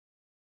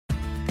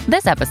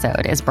This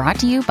episode is brought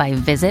to you by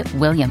Visit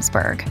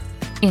Williamsburg.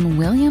 In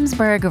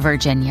Williamsburg,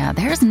 Virginia,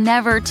 there's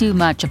never too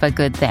much of a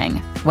good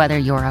thing. Whether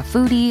you're a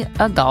foodie,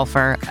 a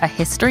golfer, a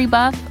history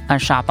buff, a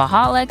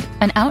shopaholic,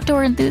 an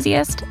outdoor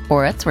enthusiast,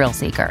 or a thrill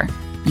seeker,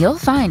 you'll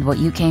find what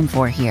you came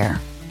for here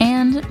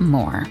and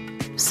more.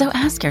 So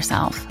ask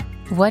yourself,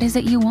 what is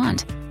it you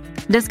want?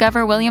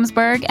 Discover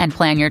Williamsburg and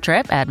plan your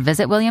trip at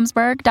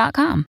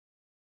visitwilliamsburg.com.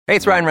 Hey,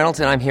 it's Ryan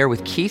Reynolds, and I'm here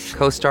with Keith,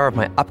 co-star of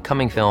my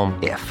upcoming film,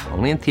 If,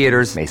 only in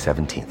theaters May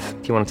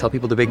 17th. Do you want to tell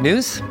people the big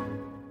news?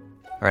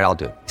 All right, I'll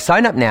do it.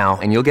 Sign up now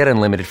and you'll get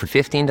unlimited for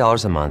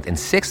 $15 a month and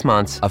 6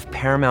 months of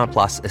Paramount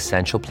Plus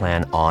Essential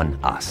Plan on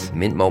us.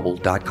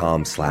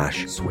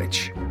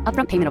 MintMobile.com/switch.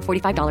 Upfront payment of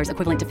 $45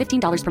 equivalent to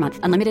 $15 per month.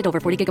 Unlimited over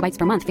 40 gigabytes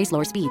per month. Face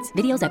lower speeds.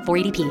 Videos at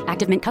 480p.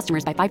 Active Mint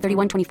customers by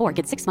 531.24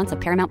 get 6 months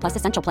of Paramount Plus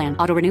Essential Plan.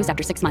 Auto renews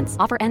after 6 months.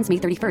 Offer ends May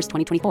 31st,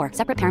 2024.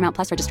 Separate Paramount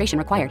Plus registration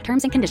required.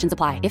 Terms and conditions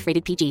apply if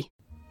rated PG.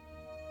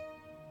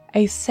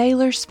 A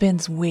sailor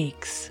spends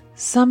weeks,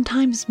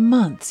 sometimes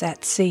months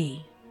at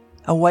sea,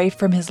 away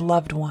from his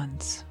loved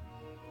ones.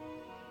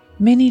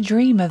 Many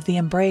dream of the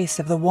embrace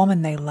of the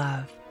woman they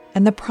love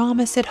and the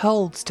promise it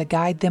holds to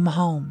guide them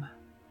home.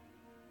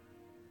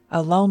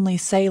 A lonely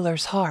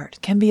sailor's heart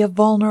can be a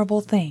vulnerable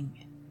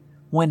thing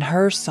when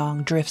her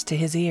song drifts to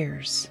his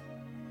ears.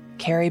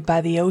 Carried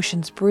by the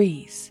ocean's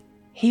breeze,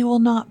 he will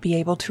not be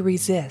able to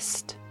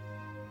resist.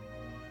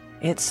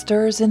 It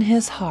stirs in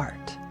his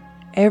heart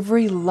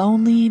every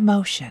lonely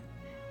emotion,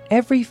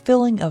 every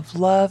feeling of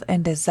love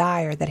and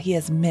desire that he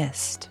has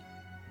missed.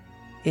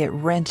 It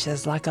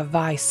wrenches like a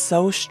vice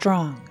so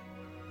strong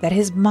that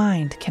his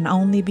mind can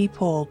only be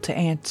pulled to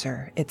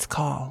answer its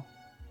call.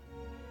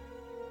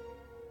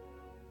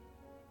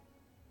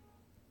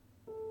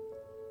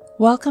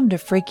 Welcome to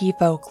Freaky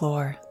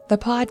Folklore, the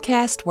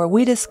podcast where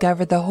we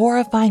discover the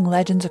horrifying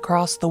legends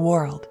across the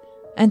world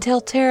and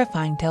tell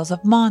terrifying tales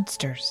of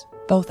monsters,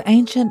 both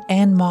ancient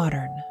and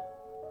modern.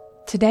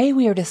 Today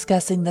we are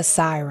discussing the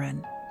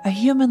Siren, a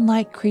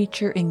human-like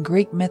creature in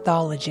Greek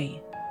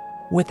mythology.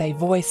 With a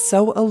voice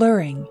so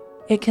alluring,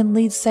 it can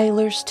lead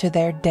sailors to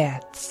their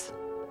deaths.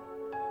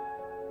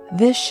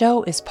 This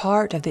show is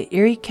part of the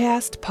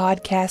EerieCast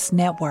podcast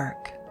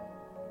network.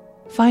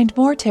 Find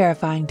more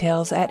terrifying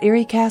tales at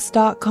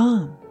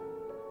EerieCast.com.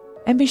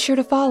 And be sure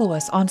to follow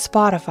us on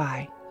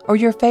Spotify or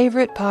your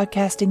favorite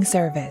podcasting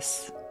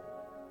service.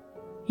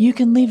 You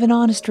can leave an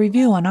honest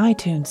review on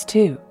iTunes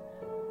too.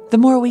 The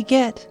more we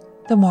get,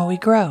 the more we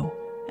grow,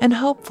 and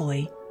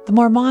hopefully, the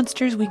more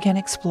monsters we can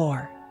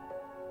explore.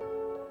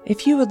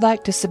 If you would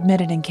like to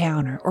submit an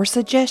encounter or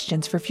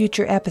suggestions for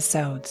future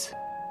episodes,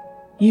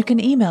 you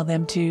can email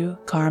them to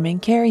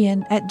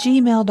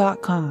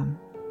carmancarrion@gmail.com.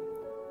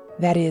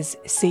 That is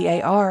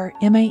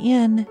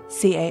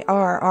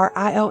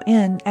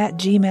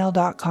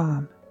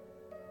carmancarrion@gmail.com.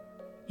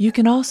 You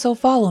can also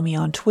follow me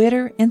on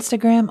Twitter,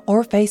 Instagram,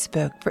 or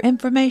Facebook for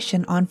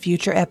information on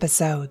future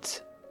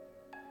episodes.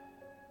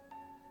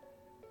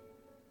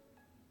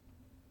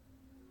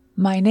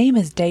 My name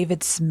is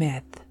David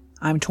Smith.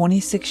 I'm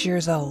 26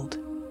 years old,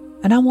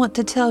 and I want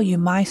to tell you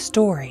my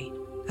story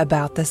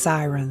about the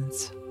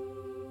Sirens.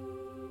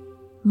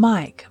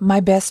 Mike, my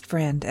best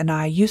friend, and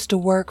I used to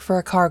work for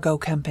a cargo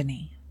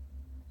company.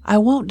 I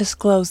won't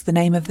disclose the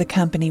name of the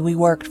company we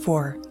worked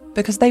for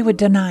because they would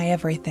deny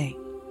everything.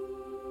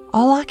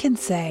 All I can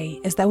say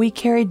is that we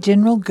carried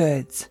general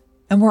goods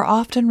and were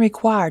often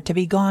required to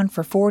be gone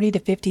for 40 to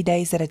 50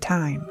 days at a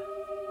time.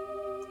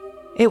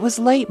 It was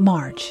late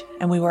March,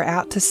 and we were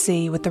out to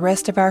sea with the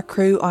rest of our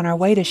crew on our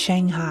way to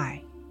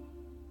Shanghai.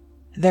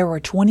 There were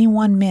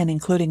 21 men,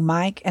 including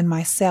Mike and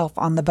myself,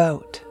 on the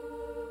boat.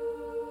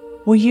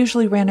 We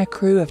usually ran a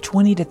crew of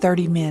 20 to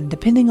 30 men,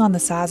 depending on the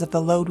size of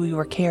the load we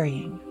were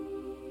carrying.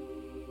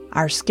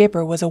 Our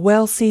skipper was a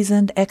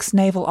well-seasoned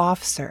ex-naval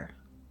officer,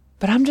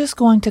 but I'm just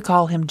going to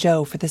call him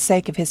Joe for the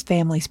sake of his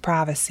family's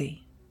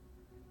privacy.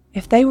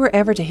 If they were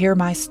ever to hear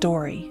my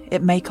story,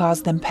 it may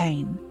cause them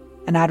pain,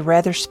 and I'd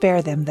rather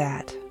spare them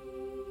that.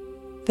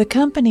 The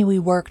company we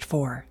worked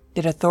for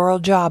did a thorough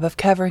job of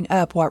covering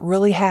up what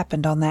really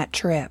happened on that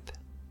trip.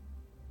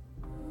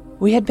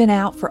 We had been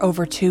out for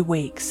over 2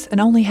 weeks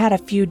and only had a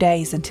few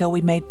days until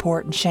we made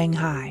port in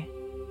Shanghai.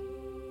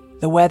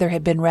 The weather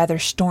had been rather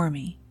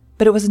stormy,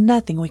 but it was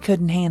nothing we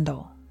couldn't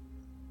handle.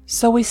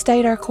 So we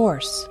stayed our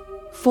course,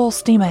 full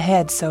steam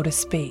ahead, so to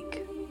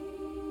speak.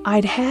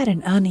 I'd had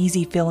an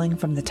uneasy feeling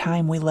from the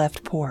time we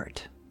left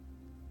port.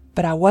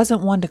 But I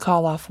wasn't one to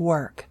call off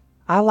work.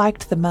 I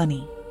liked the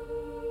money.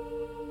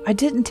 I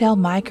didn't tell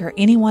Mike or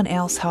anyone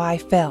else how I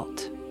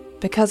felt,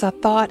 because I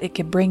thought it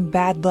could bring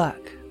bad luck,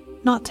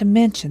 not to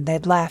mention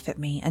they'd laugh at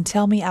me and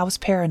tell me I was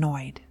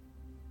paranoid.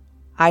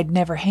 I'd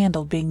never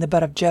handled being the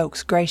butt of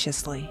jokes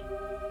graciously.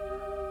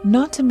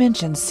 Not to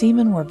mention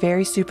seamen were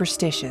very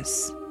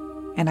superstitious,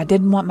 and I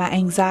didn't want my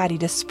anxiety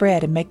to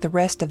spread and make the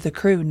rest of the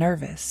crew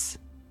nervous.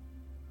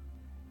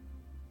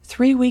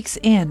 3 weeks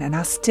in, and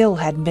I still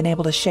hadn't been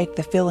able to shake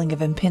the feeling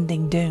of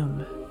impending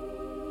doom.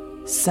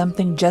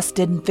 Something just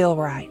didn't feel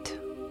right.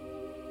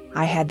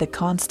 I had the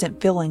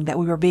constant feeling that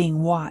we were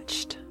being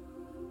watched.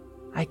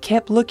 I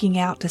kept looking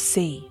out to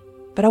sea,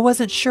 but I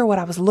wasn't sure what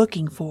I was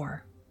looking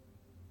for.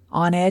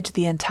 On edge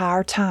the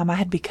entire time, I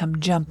had become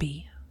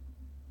jumpy.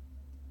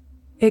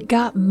 It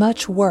got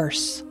much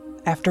worse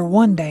after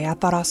one day I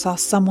thought I saw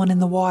someone in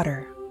the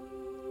water.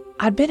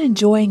 I'd been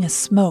enjoying a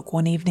smoke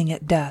one evening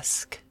at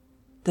dusk.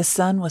 The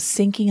sun was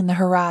sinking in the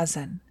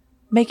horizon,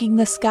 making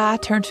the sky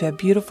turn to a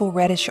beautiful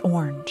reddish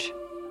orange.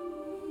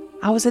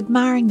 I was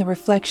admiring the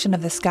reflection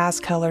of the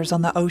sky's colors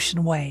on the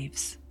ocean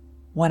waves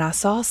when I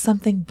saw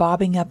something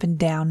bobbing up and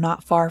down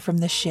not far from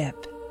the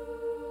ship.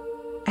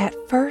 At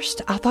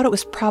first, I thought it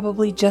was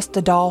probably just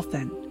a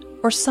dolphin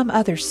or some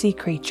other sea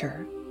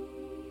creature.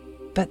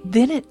 But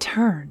then it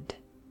turned,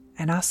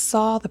 and I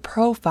saw the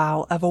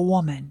profile of a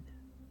woman.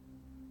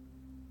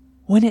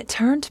 When it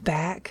turned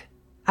back,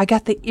 I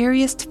got the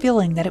eeriest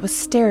feeling that it was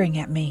staring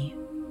at me.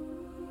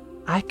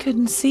 I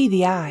couldn't see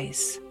the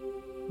eyes,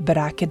 but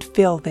I could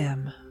feel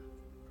them.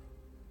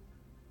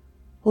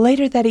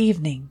 Later that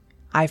evening,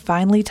 I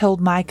finally told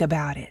Mike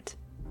about it,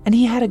 and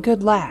he had a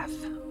good laugh.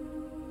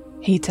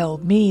 He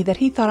told me that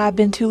he thought I'd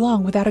been too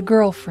long without a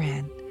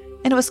girlfriend,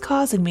 and it was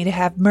causing me to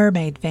have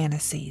mermaid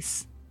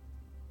fantasies.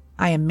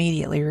 I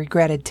immediately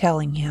regretted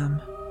telling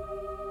him.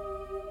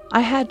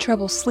 I had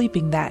trouble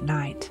sleeping that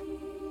night.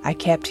 I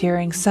kept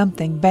hearing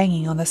something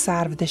banging on the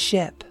side of the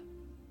ship.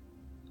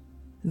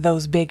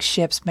 Those big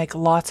ships make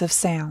lots of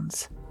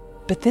sounds,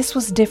 but this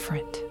was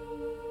different.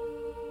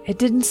 It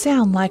didn't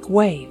sound like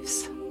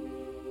waves.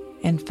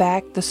 In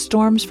fact, the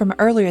storms from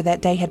earlier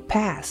that day had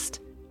passed,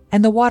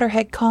 and the water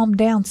had calmed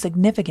down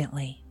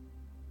significantly.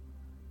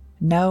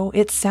 No,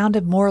 it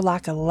sounded more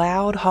like a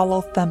loud,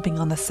 hollow thumping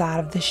on the side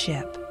of the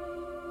ship.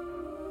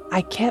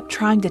 I kept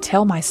trying to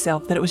tell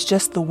myself that it was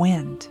just the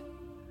wind.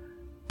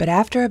 But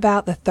after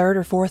about the third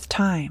or fourth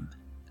time,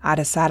 I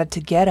decided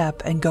to get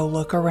up and go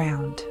look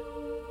around.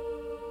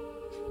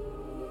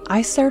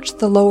 I searched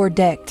the lower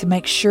deck to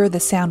make sure the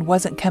sound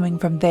wasn't coming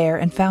from there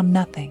and found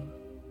nothing.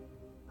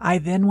 I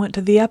then went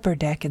to the upper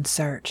deck and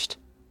searched.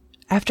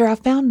 After I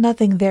found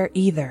nothing there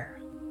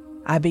either,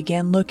 I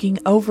began looking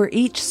over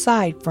each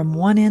side from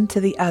one end to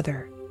the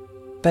other,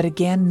 but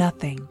again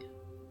nothing.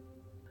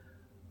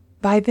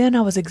 By then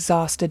I was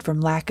exhausted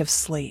from lack of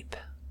sleep,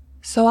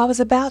 so I was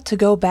about to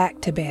go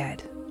back to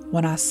bed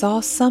when I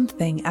saw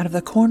something out of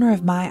the corner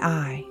of my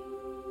eye.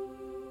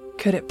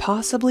 Could it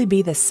possibly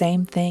be the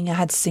same thing I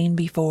had seen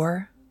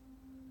before?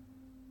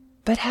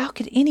 But how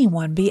could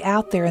anyone be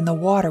out there in the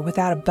water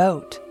without a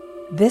boat,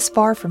 this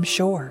far from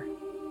shore?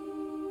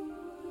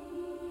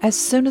 As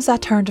soon as I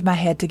turned my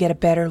head to get a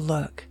better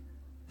look,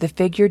 the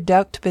figure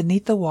ducked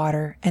beneath the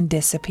water and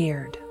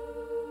disappeared.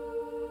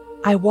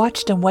 I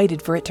watched and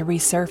waited for it to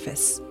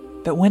resurface,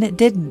 but when it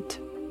didn't,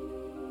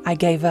 I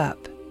gave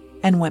up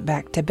and went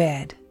back to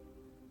bed.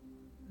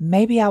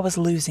 Maybe I was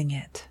losing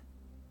it.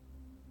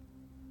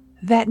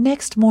 That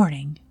next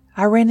morning,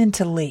 I ran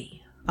into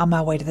Lee on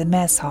my way to the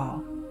mess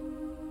hall.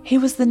 He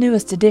was the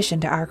newest addition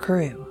to our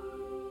crew.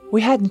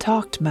 We hadn't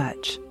talked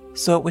much,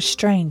 so it was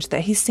strange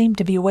that he seemed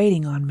to be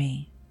waiting on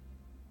me.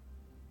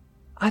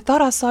 "I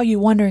thought I saw you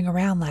wandering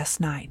around last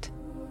night,"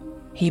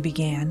 he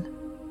began.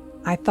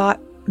 "I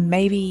thought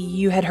maybe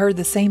you had heard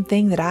the same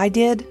thing that I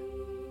did."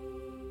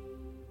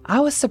 I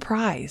was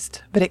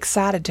surprised, but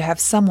excited to have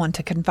someone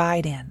to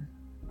confide in.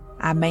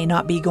 I may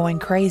not be going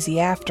crazy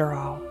after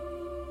all.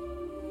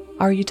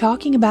 "Are you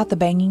talking about the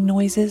banging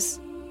noises?"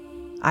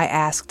 I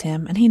asked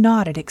him, and he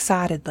nodded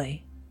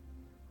excitedly.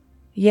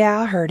 "Yeah,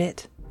 I heard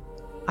it.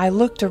 I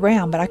looked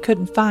around, but I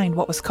couldn't find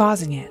what was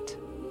causing it."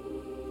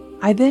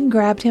 I then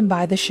grabbed him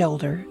by the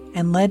shoulder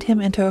and led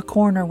him into a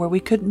corner where we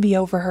couldn't be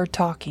overheard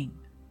talking.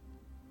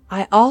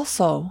 "I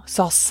also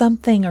saw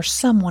something or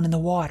someone in the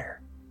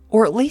water,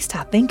 or at least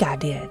I think I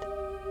did,"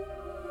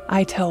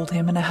 I told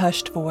him in a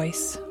hushed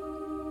voice.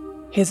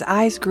 His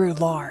eyes grew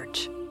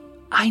large.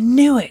 "I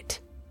knew it!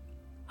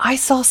 I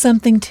saw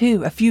something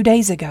too a few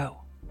days ago.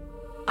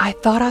 I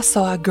thought I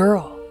saw a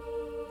girl.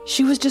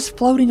 She was just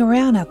floating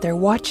around out there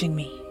watching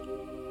me.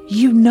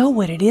 You know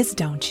what it is,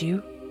 don't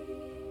you?"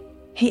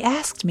 He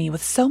asked me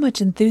with so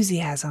much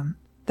enthusiasm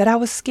that I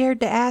was scared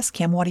to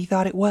ask him what he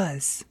thought it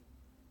was.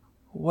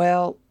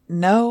 "Well,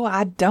 no,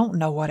 I don't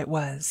know what it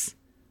was.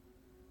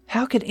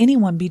 How could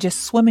anyone be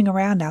just swimming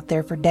around out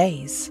there for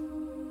days?"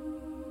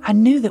 I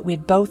knew that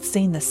we'd both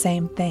seen the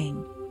same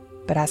thing,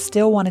 but I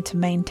still wanted to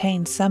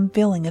maintain some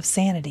feeling of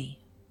sanity.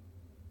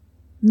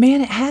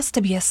 "Man, it has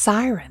to be a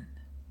siren.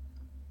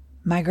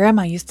 My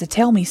grandma used to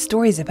tell me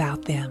stories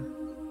about them.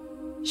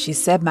 She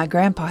said my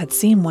grandpa had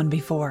seen one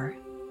before.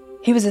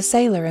 He was a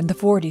sailor in the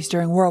 40s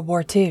during World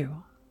War II.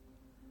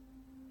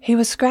 He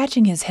was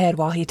scratching his head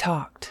while he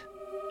talked.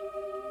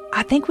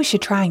 I think we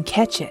should try and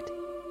catch it.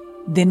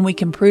 Then we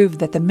can prove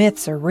that the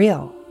myths are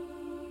real."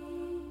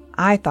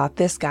 I thought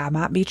this guy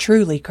might be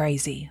truly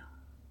crazy.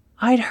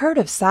 I'd heard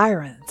of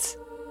sirens,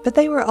 but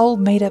they were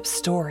old made-up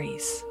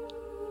stories.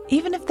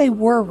 Even if they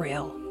were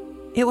real,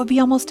 it would be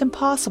almost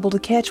impossible to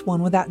catch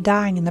one without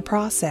dying in the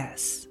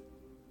process.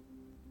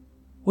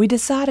 We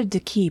decided to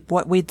keep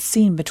what we'd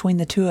seen between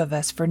the two of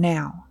us for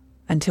now,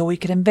 until we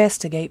could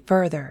investigate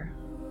further.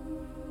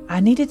 I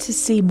needed to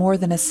see more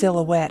than a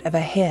silhouette of a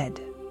head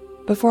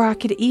before I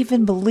could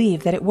even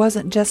believe that it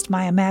wasn't just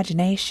my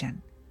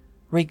imagination,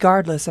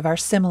 regardless of our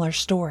similar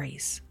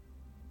stories.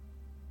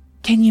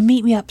 "Can you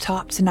meet me up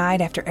top tonight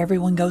after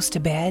everyone goes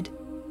to bed?"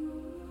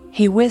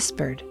 he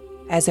whispered,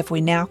 as if we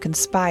now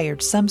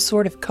conspired some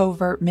sort of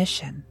covert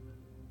mission.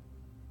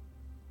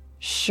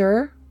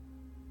 "Sure,"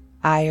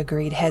 I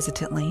agreed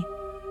hesitantly,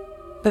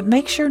 "but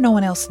make sure no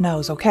one else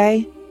knows,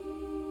 okay?"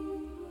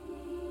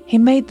 He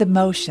made the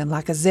motion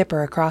like a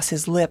zipper across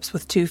his lips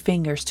with 2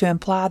 fingers to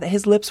imply that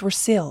his lips were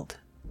sealed,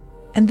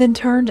 and then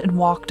turned and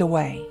walked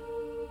away.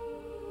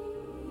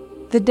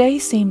 The day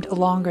seemed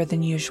longer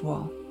than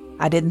usual.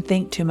 I didn't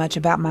think too much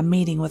about my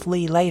meeting with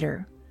Lee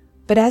later,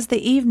 but as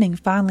the evening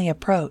finally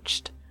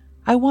approached,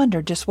 I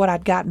wondered just what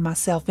I'd gotten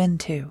myself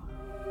into.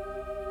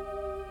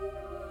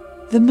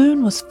 The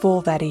moon was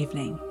full that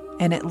evening,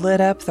 and it lit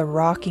up the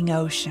rocking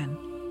ocean,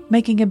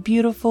 making a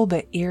beautiful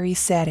but eerie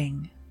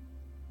setting.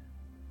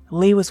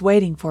 Lee was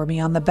waiting for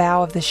me on the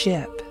bow of the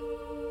ship.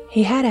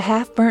 He had a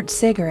half-burnt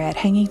cigarette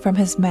hanging from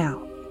his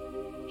mouth.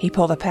 He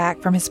pulled a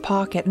pack from his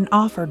pocket and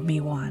offered me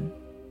one.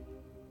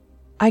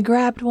 I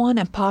grabbed one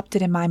and popped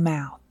it in my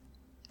mouth,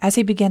 as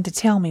he began to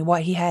tell me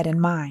what he had in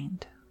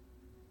mind.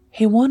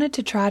 He wanted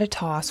to try to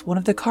toss one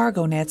of the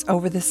cargo nets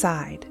over the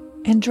side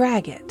and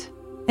drag it,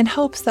 in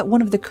hopes that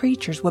one of the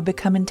creatures would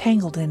become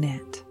entangled in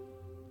it.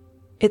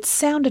 It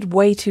sounded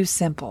way too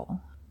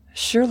simple.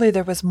 Surely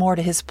there was more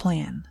to his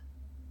plan.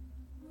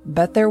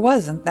 But there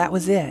wasn't, that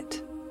was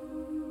it.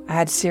 I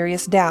had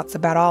serious doubts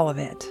about all of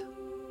it.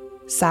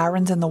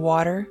 Sirens in the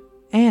water,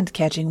 and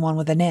catching one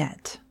with a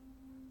net.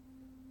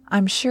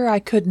 I'm sure I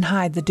couldn't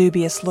hide the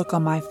dubious look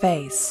on my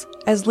face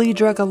as Lee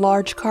drug a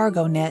large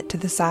cargo net to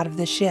the side of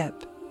the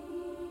ship.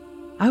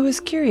 I was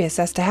curious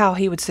as to how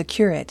he would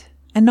secure it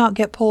and not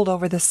get pulled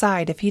over the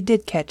side if he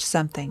did catch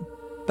something,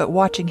 but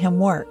watching him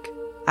work,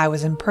 I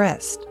was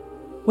impressed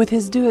with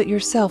his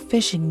do-it-yourself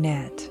fishing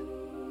net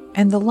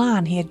and the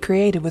line he had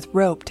created with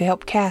rope to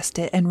help cast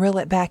it and reel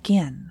it back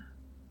in.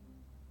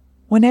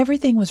 When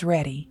everything was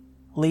ready,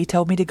 Lee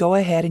told me to go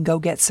ahead and go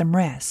get some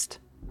rest,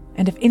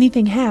 and if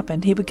anything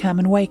happened, he would come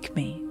and wake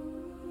me.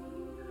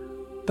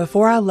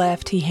 Before I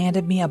left, he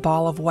handed me a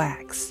ball of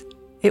wax.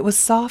 It was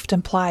soft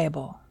and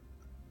pliable.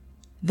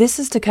 "This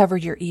is to cover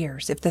your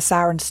ears if the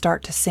sirens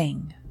start to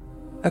sing.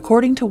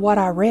 According to what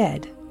I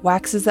read,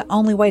 wax is the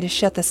only way to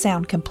shut the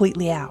sound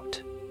completely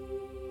out."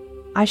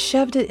 I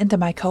shoved it into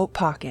my coat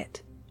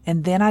pocket,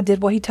 and then I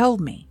did what he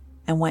told me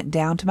and went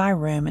down to my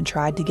room and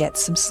tried to get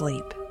some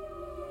sleep.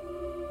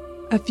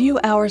 A few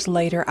hours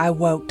later, I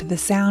woke to the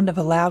sound of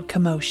a loud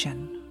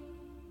commotion.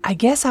 I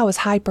guess I was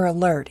hyper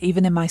alert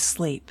even in my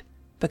sleep,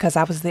 because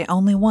I was the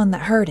only one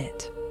that heard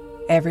it.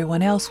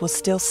 Everyone else was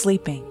still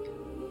sleeping.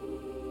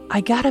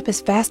 I got up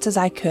as fast as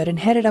I could and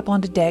headed up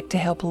onto deck to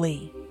help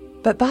Lee,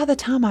 but by the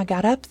time I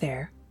got up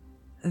there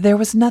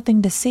was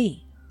nothing to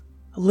see.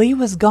 Lee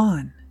was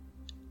gone,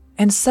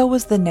 and so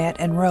was the net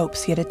and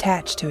ropes he had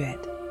attached to it.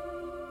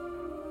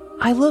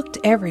 I looked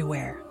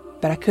everywhere,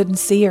 but I couldn't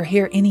see or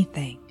hear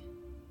anything.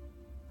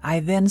 I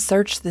then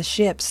searched the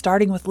ship,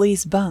 starting with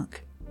Lee's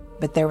bunk,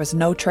 but there was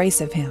no trace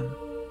of him.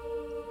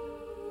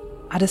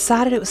 I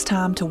decided it was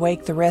time to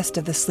wake the rest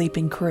of the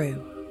sleeping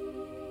crew.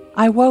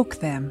 I woke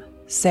them,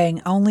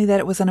 saying only that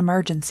it was an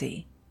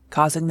emergency,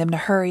 causing them to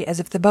hurry as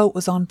if the boat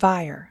was on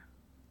fire.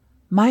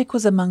 Mike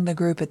was among the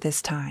group at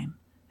this time,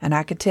 and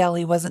I could tell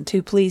he wasn't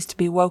too pleased to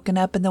be woken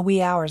up in the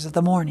wee hours of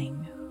the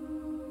morning.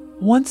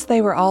 Once they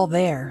were all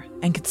there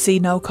and could see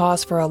no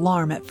cause for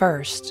alarm at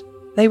first,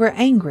 they were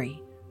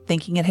angry,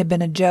 thinking it had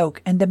been a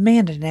joke, and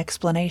demanded an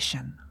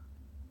explanation.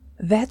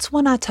 That's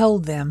when I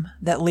told them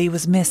that Lee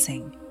was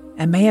missing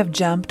and may have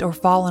jumped or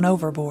fallen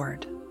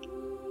overboard.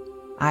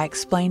 I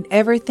explained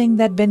everything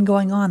that'd been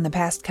going on the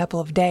past couple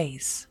of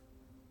days,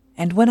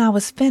 and when I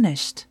was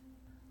finished,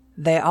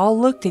 they all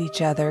looked at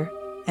each other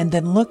and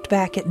then looked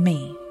back at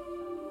me.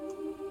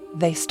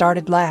 They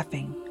started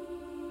laughing.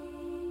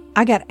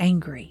 I got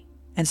angry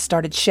and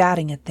started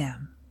shouting at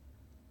them.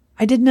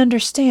 I didn't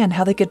understand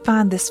how they could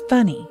find this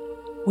funny.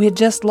 We had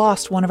just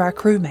lost one of our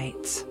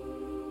crewmates.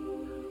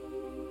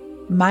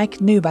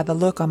 Mike knew by the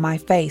look on my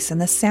face and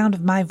the sound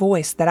of my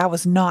voice that I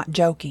was not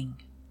joking.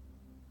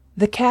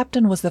 The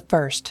captain was the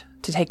first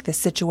to take the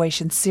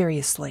situation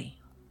seriously.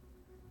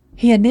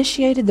 He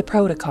initiated the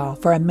protocol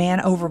for a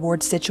man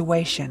overboard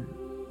situation,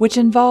 which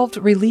involved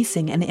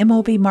releasing an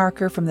MOB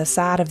marker from the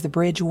side of the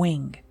bridge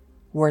wing,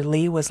 where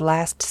Lee was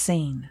last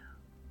seen.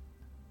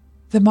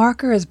 The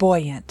marker is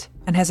buoyant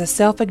and has a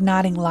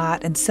self-igniting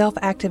light and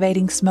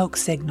self-activating smoke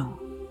signal.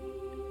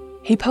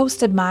 He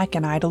posted Mike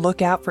and I to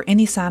look out for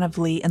any sign of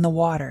Lee in the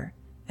water,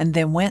 and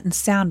then went and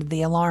sounded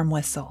the alarm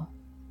whistle.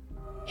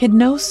 He'd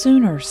no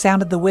sooner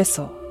sounded the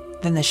whistle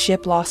than the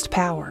ship lost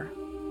power.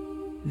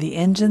 The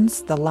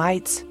engines, the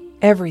lights,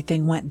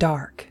 everything went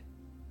dark.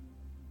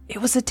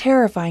 It was a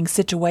terrifying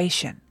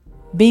situation,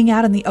 being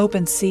out in the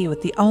open sea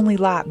with the only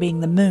light being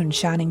the moon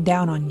shining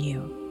down on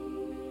you.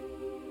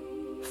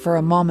 For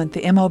a moment,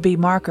 the MOB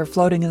marker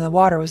floating in the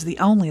water was the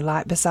only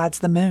light besides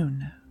the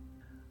moon.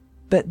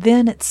 But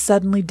then it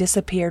suddenly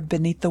disappeared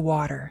beneath the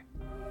water,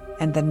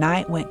 and the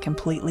night went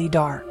completely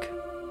dark.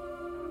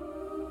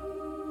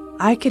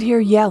 I could hear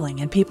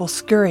yelling and people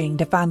scurrying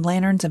to find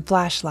lanterns and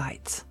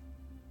flashlights.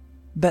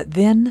 But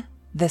then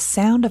the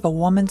sound of a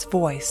woman's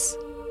voice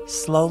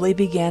slowly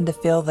began to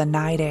fill the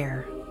night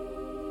air.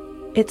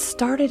 It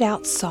started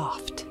out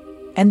soft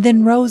and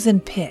then rose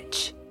in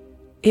pitch.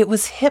 It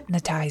was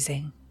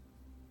hypnotizing.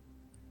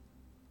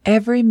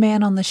 Every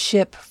man on the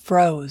ship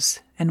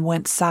froze and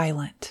went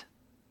silent.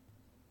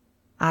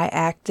 I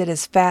acted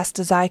as fast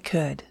as I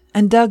could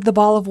and dug the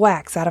ball of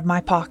wax out of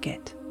my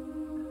pocket.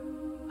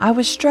 I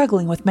was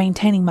struggling with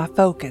maintaining my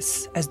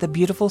focus as the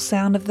beautiful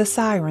sound of the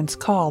siren's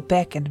call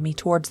beckoned me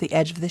towards the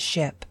edge of the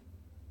ship.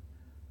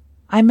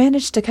 I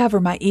managed to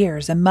cover my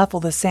ears and muffle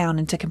the sound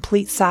into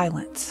complete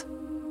silence.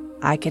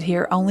 I could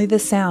hear only the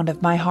sound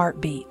of my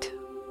heartbeat.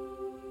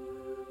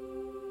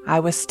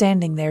 I was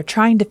standing there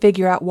trying to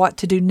figure out what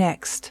to do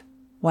next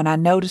when I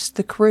noticed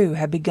the crew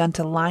had begun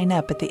to line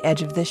up at the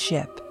edge of the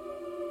ship.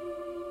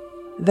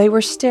 They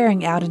were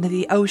staring out into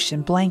the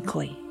ocean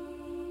blankly.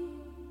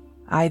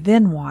 I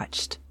then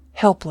watched,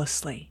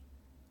 helplessly,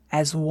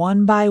 as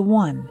one by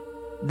one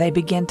they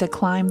began to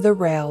climb the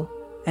rail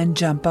and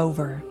jump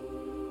over.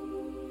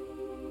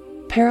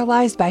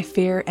 Paralyzed by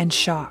fear and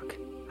shock,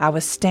 I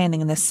was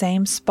standing in the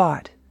same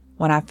spot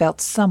when I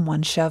felt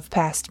someone shove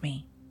past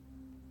me.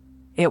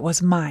 It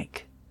was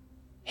Mike.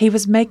 He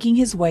was making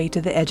his way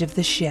to the edge of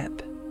the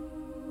ship.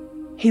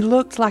 He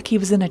looked like he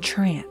was in a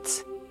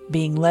trance,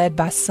 being led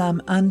by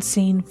some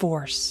unseen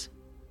force.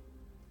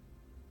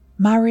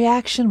 My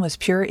reaction was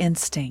pure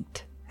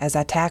instinct as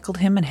I tackled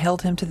him and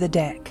held him to the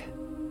deck.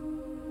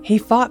 He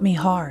fought me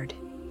hard,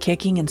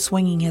 kicking and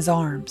swinging his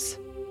arms.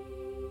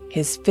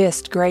 His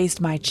fist grazed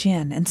my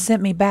chin and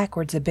sent me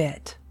backwards a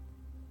bit.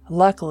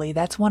 Luckily,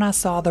 that's when I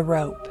saw the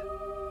rope.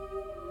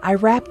 I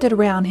wrapped it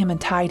around him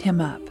and tied him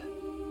up.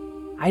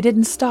 I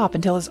didn't stop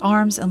until his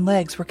arms and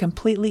legs were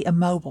completely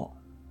immobile.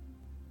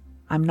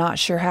 I'm not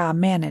sure how I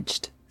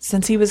managed,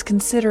 since he was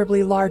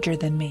considerably larger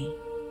than me.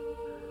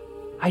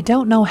 I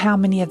don't know how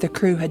many of the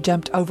crew had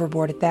jumped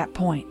overboard at that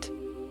point,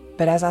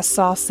 but as I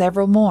saw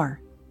several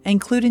more,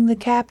 including the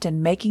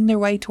captain making their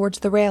way towards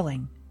the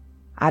railing,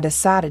 I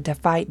decided to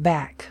fight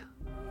back.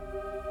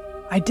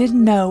 I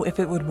didn't know if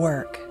it would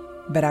work,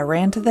 but I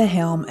ran to the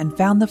helm and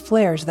found the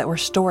flares that were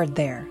stored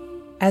there,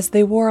 as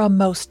they were on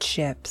most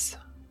ships.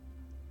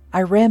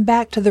 I ran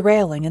back to the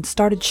railing and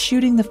started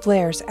shooting the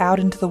flares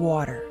out into the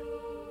water.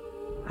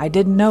 I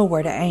didn't know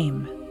where to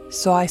aim,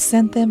 so I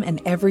sent them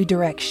in every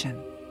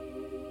direction.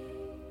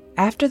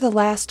 After the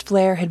last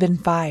flare had been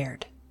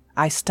fired,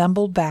 I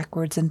stumbled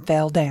backwards and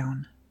fell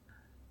down.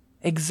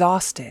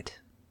 Exhausted,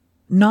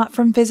 not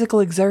from physical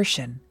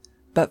exertion,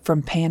 but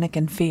from panic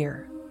and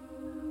fear.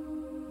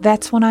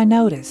 That's when I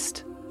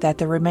noticed that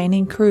the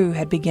remaining crew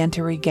had begun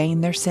to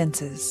regain their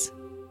senses.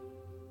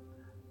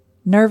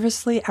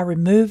 Nervously, I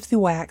removed the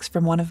wax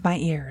from one of my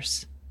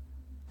ears.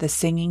 The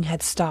singing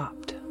had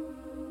stopped.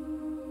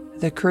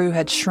 The crew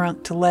had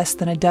shrunk to less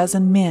than a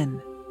dozen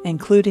men,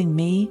 including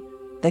me,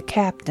 the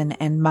captain,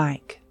 and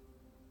Mike.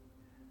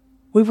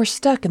 We were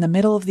stuck in the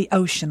middle of the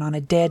ocean on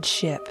a dead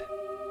ship,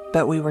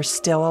 but we were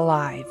still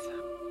alive.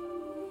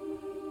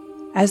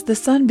 As the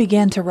sun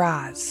began to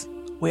rise,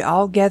 we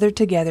all gathered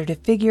together to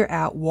figure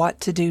out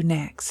what to do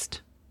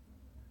next.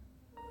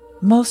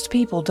 Most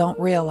people don't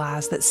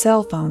realize that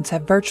cell phones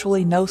have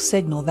virtually no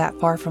signal that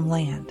far from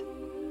land,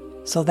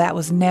 so that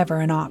was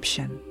never an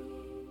option.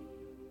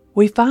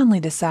 We finally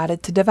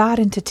decided to divide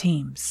into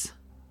teams.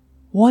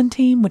 One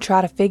team would try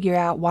to figure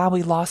out why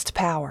we lost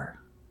power.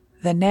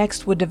 The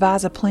next would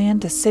devise a plan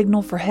to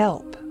signal for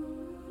help.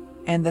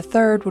 And the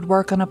third would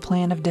work on a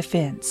plan of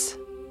defense.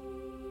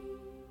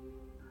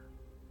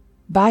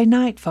 By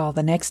nightfall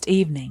the next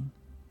evening,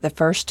 the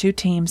first two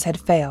teams had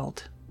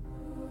failed,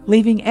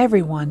 leaving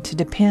everyone to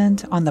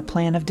depend on the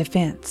plan of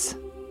defense.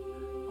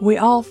 We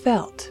all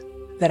felt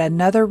that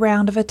another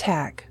round of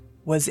attack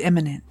was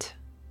imminent.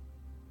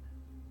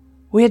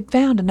 We had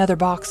found another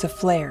box of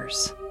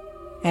flares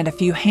and a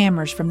few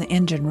hammers from the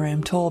engine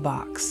room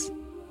toolbox,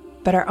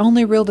 but our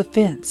only real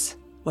defense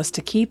was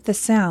to keep the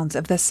sounds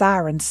of the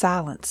siren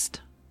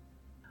silenced.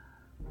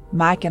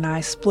 Mike and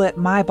I split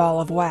my ball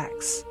of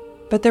wax,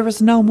 but there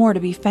was no more to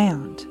be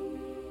found.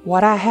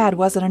 What I had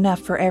wasn't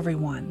enough for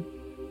everyone,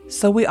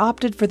 so we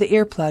opted for the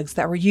earplugs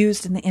that were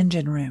used in the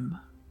engine room.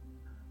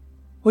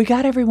 We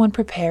got everyone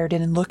prepared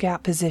and in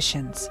lookout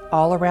positions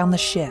all around the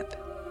ship,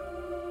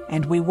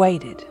 and we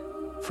waited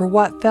for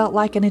what felt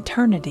like an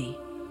eternity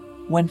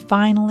when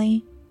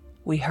finally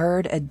we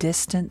heard a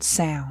distant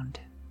sound.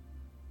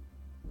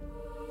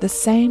 The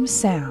same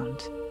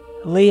sound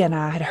Lee and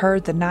I had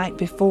heard the night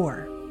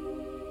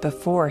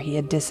before he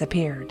had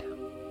disappeared.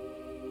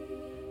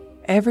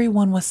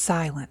 Everyone was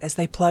silent as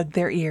they plugged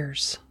their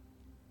ears.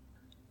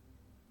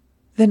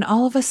 Then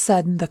all of a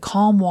sudden the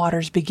calm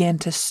waters began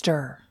to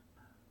stir.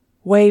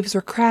 Waves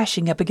were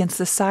crashing up against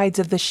the sides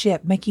of the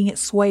ship, making it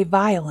sway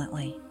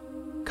violently,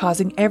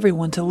 causing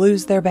everyone to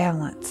lose their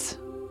balance.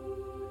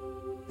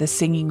 The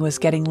singing was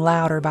getting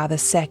louder by the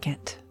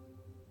second.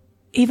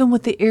 even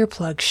with the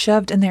earplugs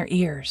shoved in their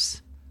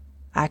ears.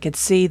 I could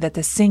see that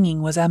the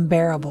singing was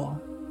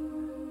unbearable.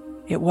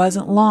 It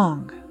wasn't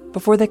long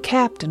before the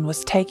captain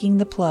was taking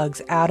the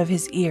plugs out of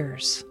his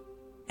ears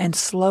and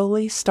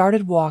slowly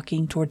started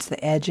walking towards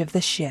the edge of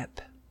the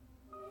ship.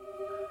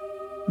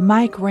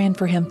 Mike ran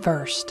for him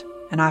first,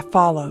 and I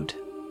followed,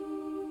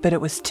 but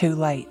it was too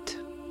late.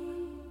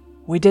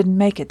 We didn't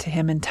make it to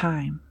him in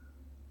time.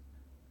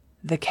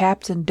 The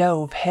captain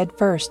dove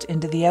headfirst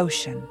into the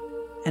ocean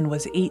and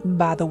was eaten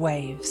by the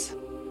waves.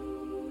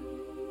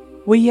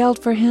 We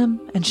yelled for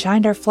him and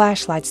shined our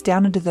flashlights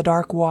down into the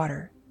dark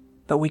water,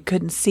 but we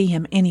couldn't see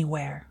him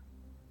anywhere.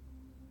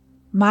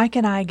 Mike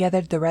and I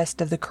gathered the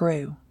rest of the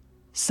crew,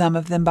 some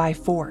of them by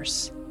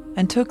force,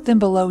 and took them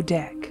below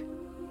deck,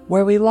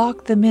 where we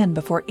locked them in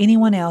before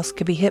anyone else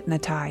could be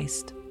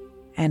hypnotized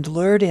and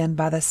lured in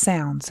by the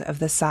sounds of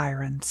the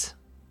sirens.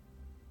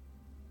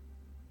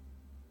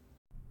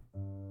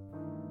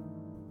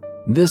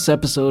 This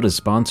episode is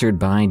sponsored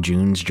by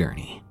June's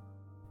Journey.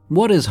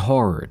 What is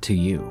horror to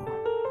you?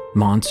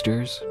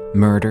 Monsters?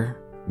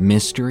 Murder?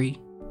 Mystery?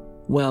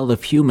 Well,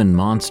 if human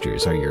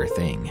monsters are your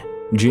thing,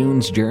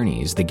 June's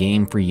Journey is the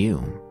game for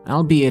you,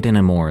 albeit in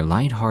a more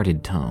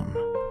lighthearted tone.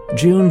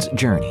 June's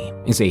Journey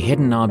is a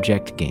hidden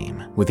object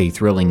game with a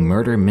thrilling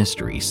murder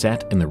mystery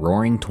set in the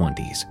roaring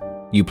 20s.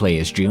 You play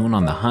as June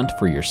on the hunt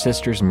for your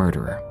sister's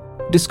murderer.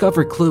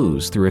 Discover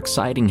clues through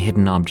exciting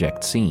hidden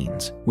object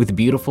scenes with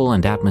beautiful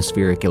and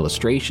atmospheric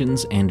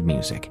illustrations and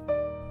music.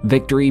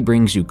 Victory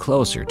brings you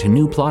closer to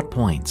new plot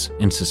points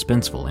and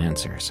suspenseful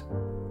answers.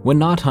 When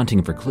not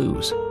hunting for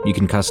clues, you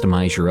can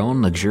customize your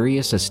own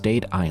luxurious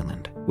estate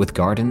island with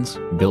gardens,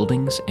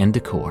 buildings, and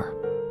decor.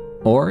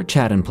 Or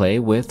chat and play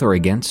with or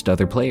against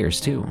other players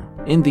too,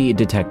 in the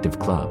Detective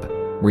Club,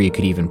 where you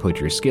could even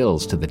put your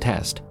skills to the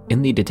test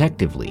in the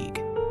Detective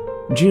League.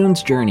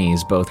 June's Journey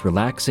is both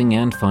relaxing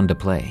and fun to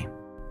play.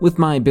 With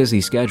my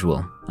busy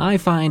schedule, I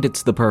find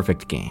it's the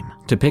perfect game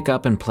to pick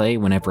up and play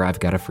whenever I've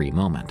got a free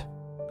moment.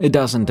 It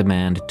doesn't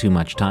demand too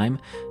much time,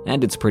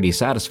 and it's pretty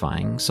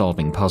satisfying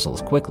solving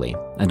puzzles quickly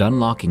and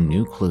unlocking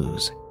new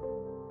clues.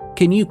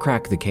 Can you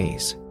crack the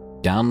case?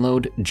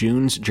 Download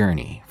June's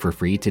Journey for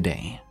free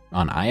today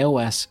on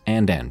iOS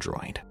and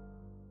Android.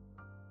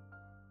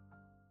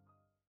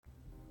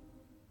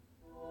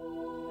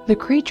 The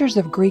creatures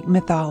of Greek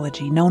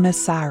mythology known as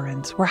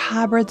sirens were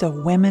hybrids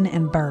of women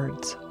and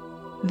birds.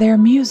 Their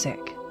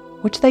music,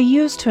 which they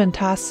used to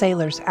entice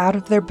sailors out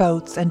of their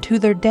boats and to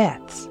their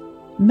deaths,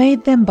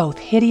 made them both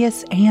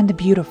hideous and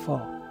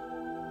beautiful.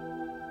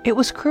 It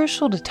was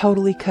crucial to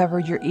totally cover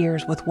your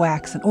ears with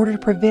wax in order to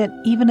prevent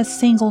even a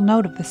single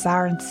note of the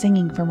siren's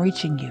singing from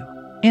reaching you,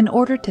 in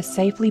order to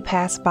safely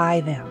pass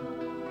by them.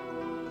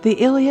 The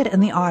Iliad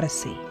and the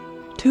Odyssey,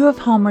 two of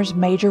Homer's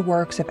major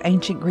works of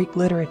ancient Greek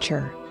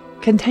literature,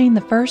 contain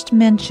the first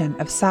mention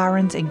of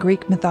sirens in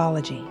Greek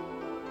mythology.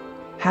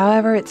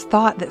 However, it's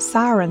thought that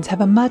sirens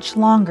have a much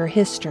longer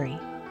history.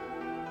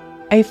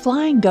 A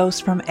flying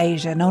ghost from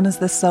Asia known as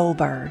the soul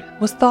bird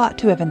was thought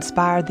to have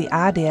inspired the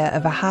idea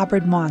of a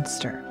hybrid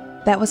monster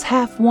that was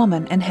half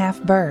woman and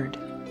half bird.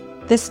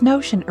 This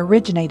notion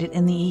originated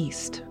in the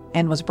East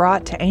and was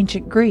brought to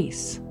ancient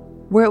Greece,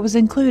 where it was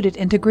included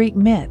into Greek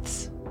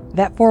myths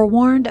that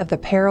forewarned of the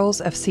perils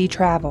of sea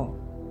travel.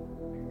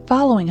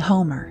 Following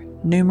Homer,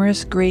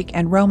 numerous Greek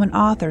and Roman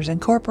authors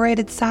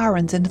incorporated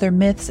sirens into their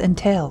myths and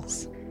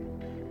tales.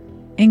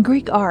 In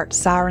Greek art,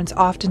 sirens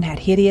often had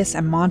hideous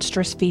and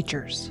monstrous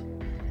features,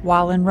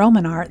 while in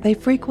Roman art they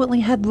frequently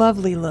had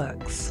lovely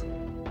looks.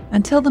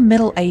 Until the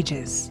Middle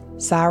Ages,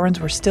 sirens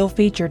were still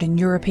featured in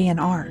European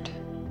art,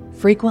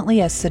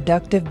 frequently as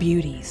seductive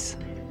beauties.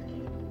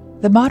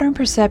 The modern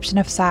perception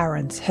of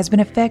sirens has been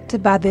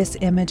affected by this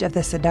image of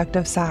the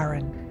seductive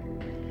siren.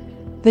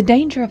 The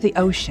danger of the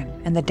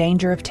ocean and the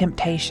danger of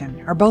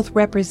temptation are both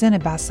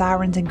represented by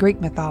sirens in Greek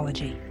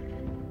mythology.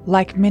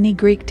 Like many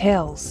Greek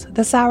tales,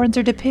 the sirens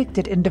are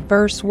depicted in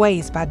diverse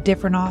ways by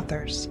different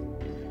authors.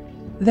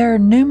 There are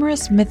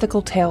numerous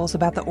mythical tales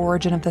about the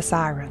origin of the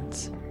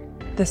sirens.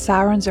 The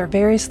sirens are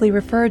variously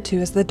referred to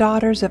as the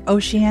daughters of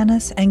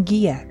Oceanus and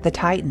Gaia, the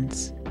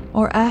Titans,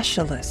 or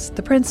Aeschylus,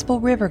 the principal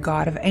river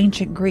god of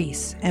ancient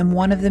Greece and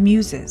one of the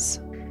Muses.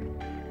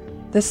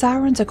 The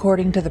sirens,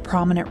 according to the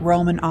prominent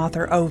Roman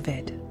author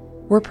Ovid,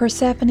 were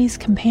Persephone's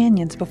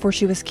companions before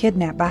she was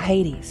kidnapped by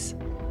Hades.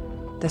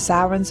 The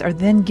sirens are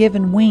then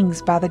given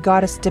wings by the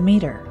goddess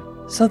Demeter,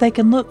 so they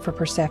can look for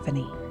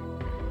Persephone.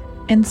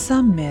 In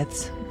some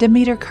myths,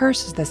 Demeter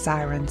curses the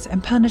sirens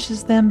and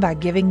punishes them by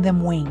giving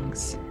them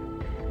wings.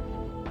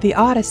 The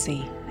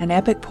Odyssey, an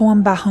epic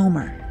poem by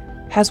Homer,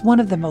 has one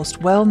of the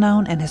most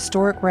well-known and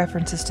historic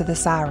references to the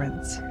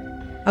sirens.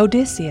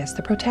 Odysseus,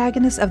 the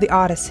protagonist of the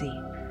Odyssey,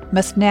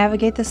 must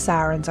navigate the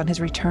sirens on his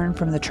return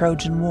from the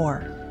Trojan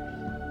War.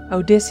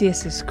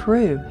 Odysseus'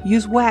 crew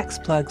use wax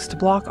plugs to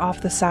block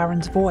off the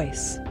siren's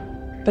voice,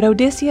 but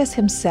Odysseus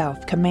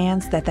himself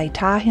commands that they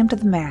tie him to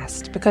the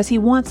mast because he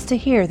wants to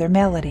hear their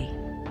melody.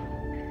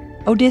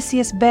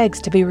 Odysseus begs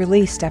to be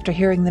released after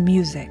hearing the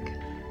music,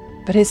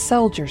 but his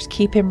soldiers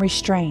keep him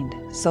restrained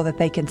so that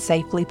they can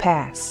safely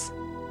pass.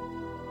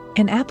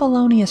 In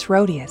Apollonius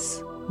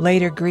Rhodius,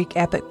 later Greek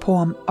epic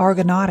poem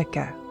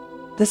Argonautica,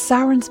 the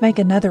Sirens make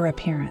another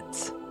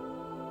appearance.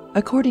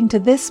 According to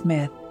this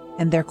myth,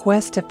 in their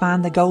quest to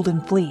find the Golden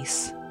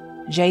Fleece,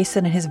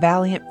 Jason and his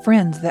valiant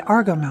friends, the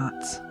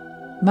Argonauts,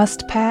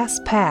 must pass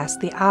past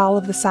the Isle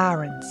of the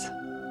Sirens.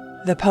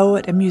 The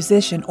poet and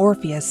musician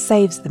Orpheus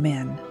saves the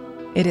men,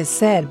 it is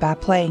said by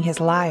playing his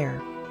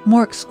lyre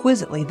more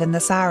exquisitely than the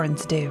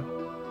sirens do.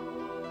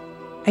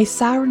 A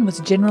siren was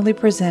generally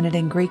presented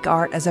in Greek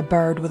art as a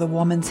bird with a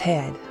woman's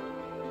head.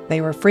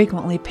 They were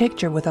frequently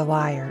pictured with a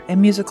lyre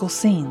in musical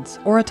scenes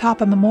or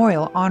atop a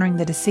memorial honoring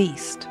the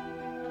deceased.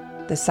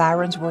 The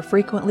sirens were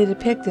frequently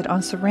depicted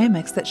on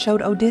ceramics that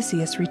showed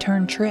Odysseus'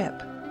 return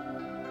trip.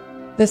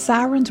 The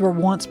sirens were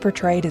once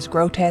portrayed as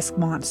grotesque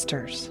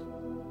monsters.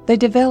 They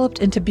developed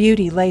into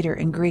beauty later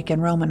in Greek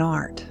and Roman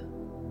art.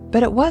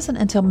 But it wasn't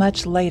until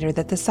much later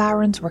that the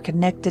sirens were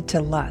connected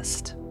to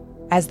lust,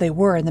 as they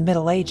were in the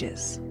Middle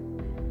Ages.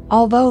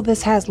 Although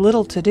this has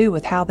little to do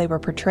with how they were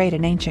portrayed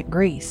in ancient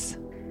Greece,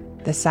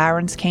 the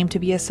sirens came to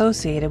be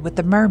associated with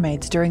the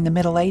mermaids during the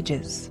Middle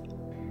Ages.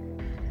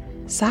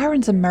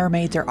 Sirens and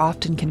mermaids are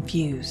often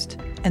confused,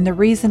 and the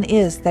reason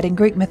is that in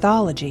Greek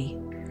mythology,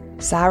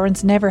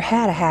 sirens never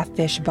had a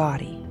half-fish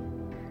body.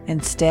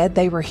 Instead,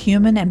 they were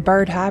human and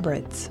bird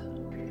hybrids.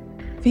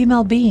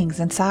 Female beings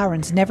and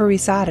sirens never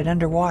resided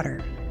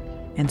underwater.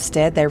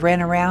 Instead, they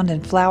ran around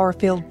in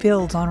flower-filled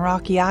fields on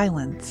rocky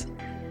islands.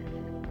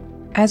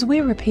 As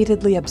we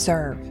repeatedly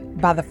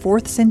observe, by the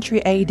 4th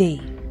century AD,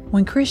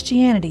 when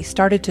Christianity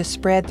started to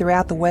spread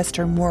throughout the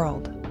Western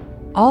world,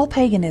 all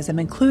paganism,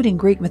 including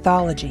Greek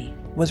mythology,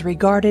 was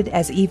regarded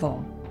as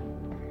evil.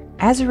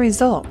 As a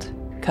result,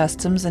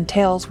 customs and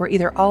tales were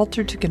either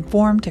altered to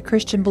conform to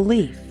Christian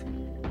belief,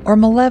 or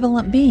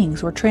malevolent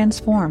beings were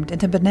transformed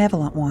into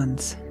benevolent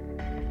ones.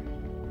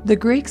 The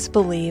Greeks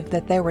believed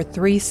that there were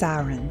 3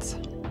 sirens,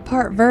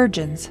 part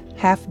virgins,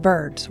 half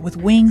birds, with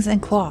wings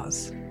and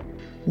claws.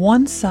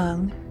 One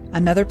sung,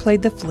 another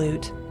played the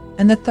flute,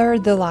 and the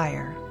third the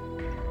lyre.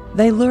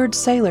 They lured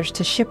sailors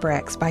to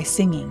shipwrecks by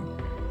singing.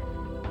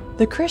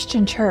 The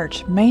Christian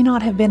Church may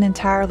not have been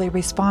entirely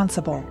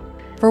responsible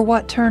for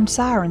what turned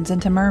sirens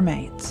into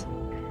mermaids.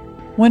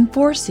 When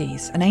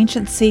Phorcys, an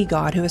ancient sea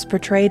god who is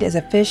portrayed as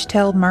a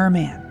fish-tailed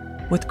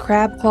merman with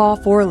crab-claw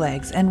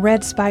forelegs and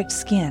red spiked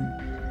skin,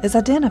 is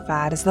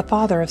identified as the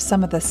father of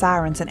some of the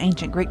sirens in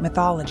ancient Greek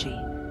mythology,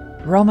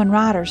 Roman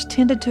writers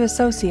tended to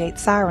associate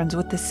sirens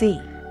with the sea.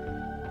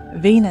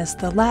 Venus,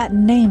 the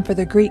Latin name for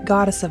the Greek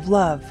goddess of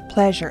love,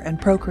 pleasure,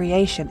 and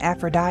procreation,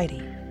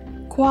 Aphrodite,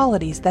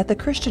 qualities that the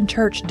Christian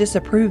Church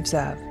disapproves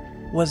of,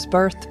 was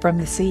birthed from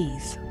the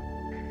seas.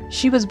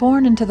 She was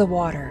born into the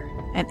water,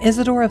 and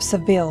Isidore of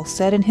Seville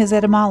said in his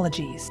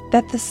etymologies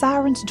that the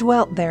sirens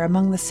dwelt there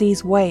among the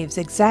sea's waves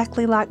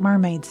exactly like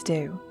mermaids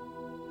do.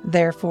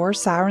 Therefore,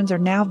 sirens are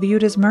now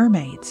viewed as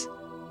mermaids,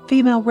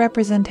 female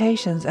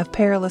representations of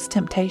perilous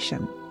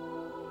temptation.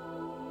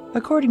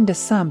 According to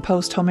some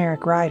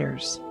post-Homeric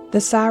writers, the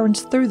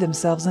sirens threw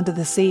themselves into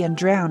the sea and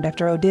drowned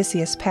after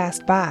Odysseus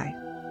passed by,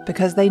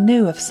 because they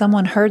knew if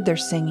someone heard their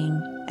singing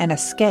and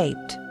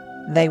escaped,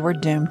 they were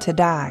doomed to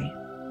die.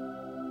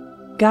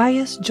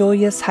 Gaius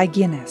Julius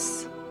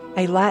Hyginus,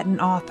 a Latin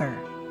author,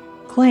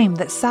 claimed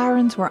that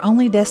sirens were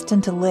only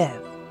destined to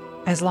live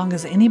as long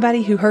as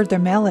anybody who heard their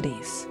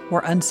melodies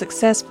were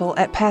unsuccessful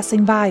at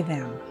passing by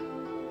them.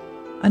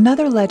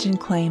 Another legend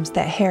claims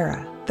that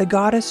Hera, the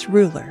goddess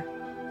ruler,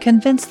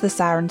 convinced the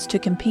sirens to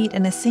compete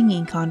in a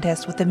singing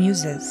contest with the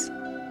Muses.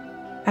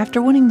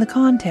 After winning the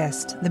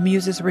contest, the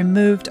Muses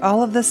removed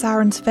all of the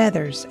sirens'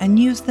 feathers and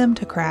used them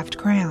to craft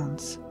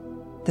crowns.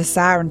 The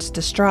sirens,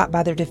 distraught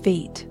by their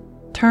defeat,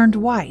 turned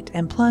white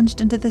and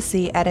plunged into the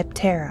sea at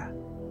Aptera,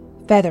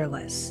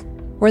 featherless,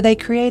 where they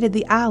created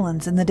the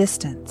islands in the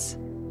distance.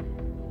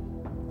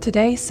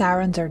 Today,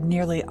 sirens are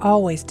nearly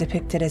always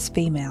depicted as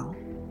female.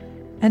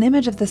 An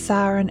image of the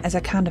siren as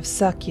a kind of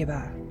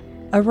succuba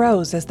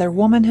arose as their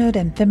womanhood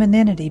and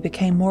femininity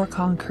became more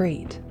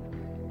concrete,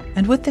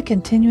 and with the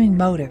continuing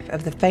motive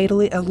of the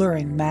fatally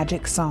alluring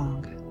magic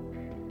song.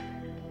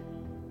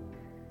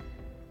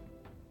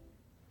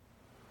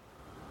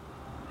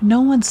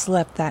 No one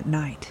slept that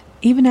night,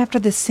 even after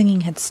the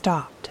singing had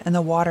stopped and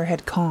the water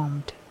had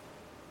calmed.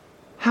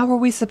 How were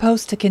we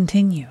supposed to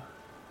continue?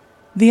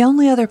 The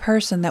only other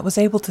person that was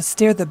able to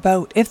steer the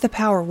boat if the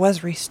power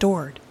was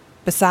restored,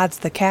 besides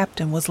the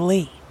captain, was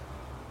Lee,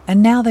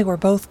 and now they were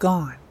both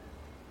gone.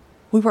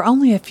 We were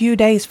only a few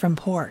days from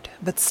port,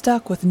 but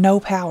stuck with no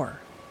power.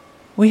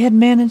 We had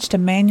managed to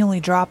manually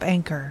drop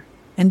anchor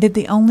and did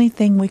the only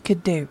thing we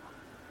could do: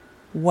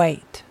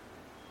 wait.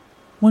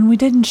 When we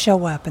didn't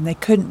show up and they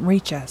couldn't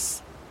reach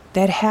us,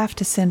 they'd have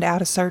to send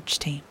out a search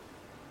team.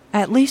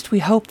 At least we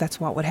hoped that's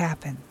what would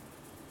happen.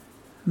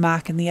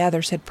 Mike and the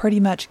others had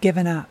pretty much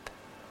given up.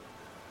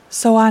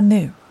 So I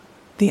knew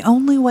the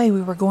only way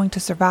we were going to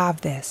survive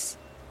this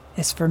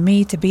is for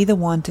me to be the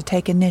one to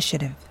take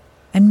initiative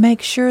and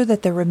make sure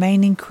that the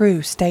remaining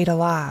crew stayed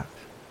alive.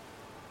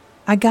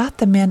 I got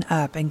the men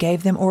up and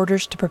gave them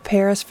orders to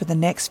prepare us for the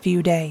next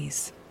few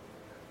days.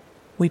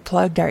 We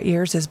plugged our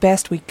ears as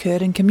best we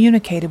could and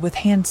communicated with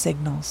hand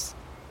signals.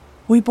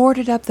 We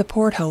boarded up the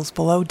portholes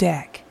below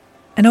deck,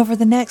 and over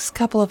the next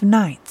couple of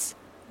nights,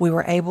 we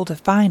were able to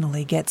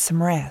finally get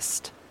some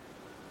rest.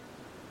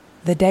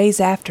 The days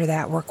after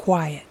that were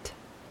quiet.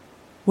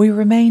 We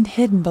remained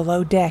hidden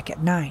below deck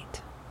at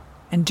night,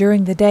 and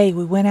during the day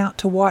we went out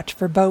to watch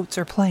for boats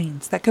or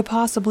planes that could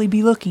possibly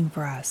be looking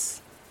for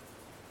us.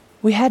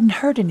 We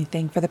hadn't heard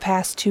anything for the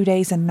past 2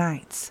 days and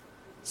nights,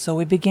 so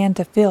we began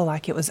to feel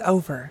like it was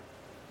over.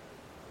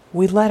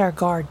 We let our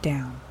guard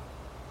down.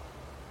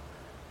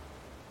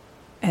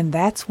 And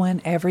that's when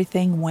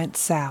everything went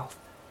south.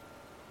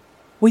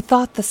 We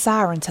thought the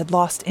Sirens had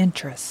lost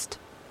interest,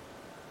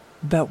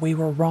 but we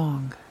were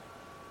wrong.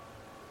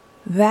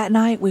 That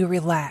night we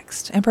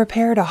relaxed and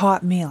prepared a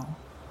hot meal.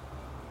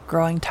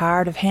 Growing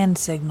tired of hand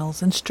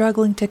signals and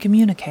struggling to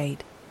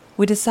communicate,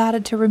 we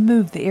decided to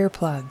remove the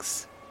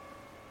earplugs.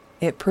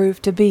 It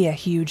proved to be a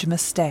huge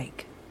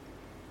mistake.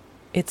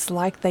 It's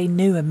like they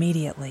knew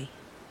immediately.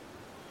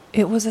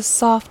 It was a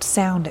soft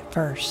sound at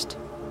first,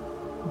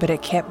 but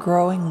it kept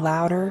growing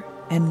louder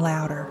and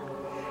louder.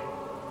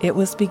 It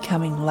was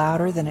becoming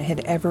louder than it had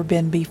ever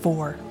been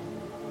before.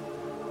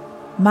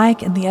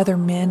 Mike and the other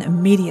men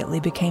immediately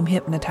became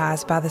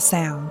hypnotized by the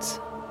sounds.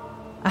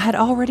 I had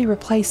already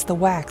replaced the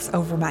wax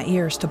over my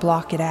ears to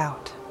block it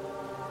out.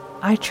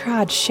 I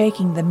tried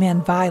shaking the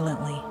men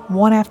violently,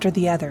 one after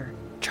the other,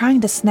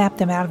 trying to snap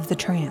them out of the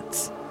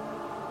trance.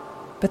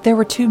 But there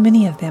were too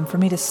many of them for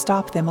me to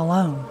stop them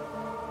alone.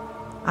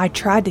 I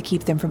tried to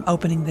keep them from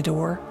opening the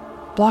door,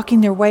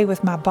 blocking their way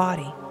with my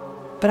body,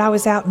 but I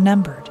was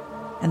outnumbered,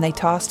 and they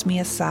tossed me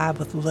aside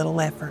with little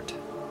effort.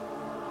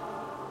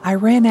 I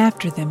ran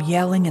after them,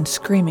 yelling and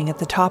screaming at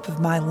the top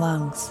of my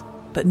lungs,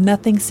 but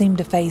nothing seemed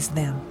to faze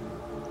them.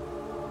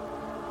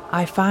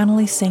 I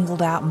finally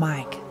singled out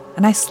Mike,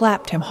 and I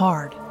slapped him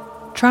hard,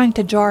 trying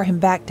to jar him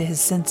back to his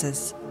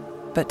senses,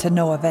 but to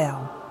no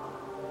avail.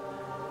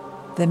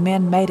 The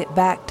men made it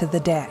back to the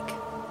deck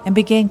and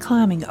began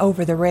climbing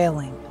over the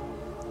railing.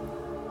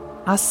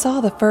 I saw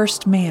the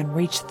first man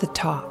reach the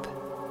top,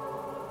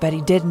 but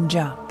he didn't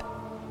jump.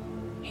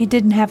 He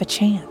didn't have a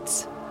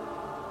chance.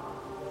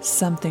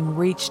 Something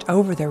reached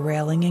over the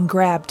railing and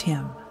grabbed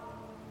him.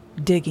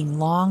 Digging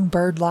long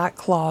bird-like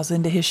claws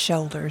into his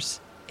shoulders,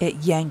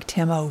 it yanked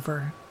him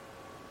over.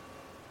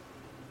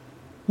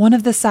 One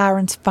of the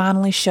Sirens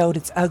finally showed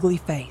its ugly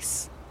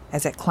face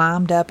as it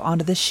climbed up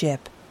onto the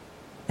ship,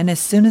 and as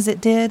soon as it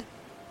did,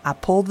 I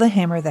pulled the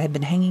hammer that had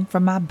been hanging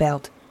from my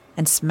belt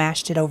and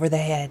smashed it over the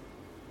head.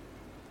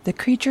 The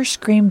creature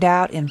screamed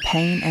out in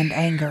pain and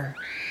anger.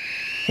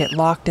 It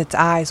locked its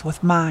eyes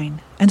with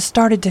mine and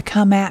started to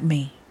come at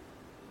me.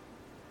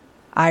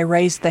 I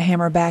raised the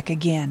hammer back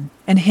again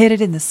and hit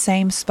it in the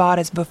same spot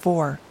as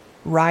before,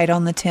 right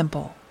on the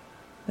temple.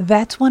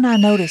 That's when I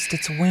noticed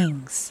its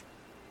wings.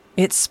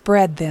 It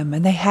spread them,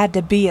 and they had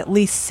to be at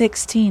least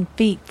 16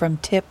 feet from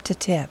tip to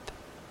tip.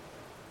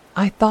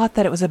 I thought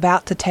that it was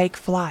about to take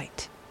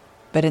flight,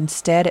 but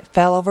instead it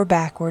fell over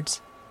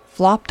backwards,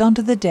 flopped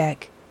onto the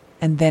deck,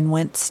 and then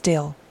went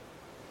still.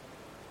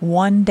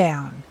 One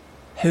down.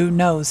 Who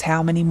knows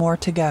how many more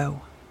to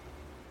go?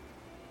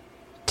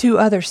 2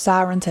 other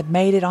Sirens had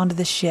made it onto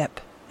the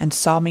ship and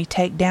saw me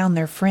take down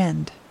their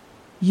friend.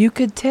 You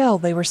could tell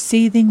they were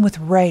seething with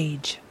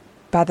rage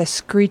by the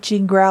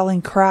screeching,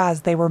 growling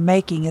cries they were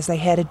making as they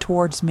headed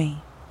towards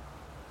me.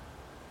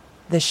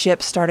 The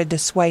ship started to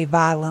sway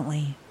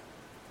violently,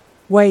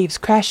 waves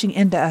crashing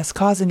into us,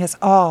 causing us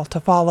all to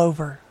fall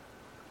over.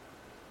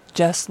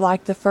 Just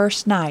like the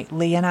first night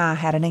Lee and I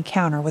had an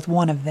encounter with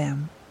one of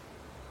them.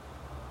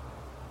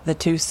 The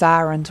 2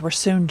 Sirens were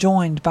soon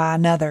joined by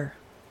another.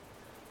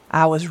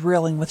 I was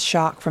reeling with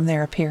shock from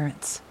their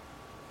appearance.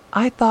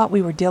 I thought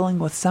we were dealing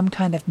with some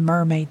kind of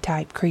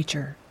mermaid-type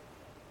creature,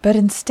 but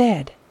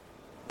instead,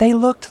 they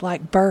looked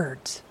like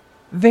birds,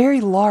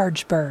 very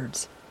large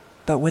birds,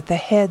 but with the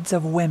heads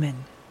of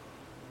women.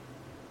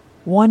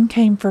 One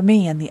came for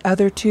me and the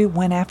other 2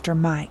 went after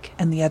Mike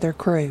and the other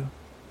crew.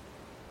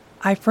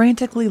 I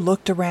frantically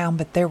looked around,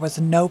 but there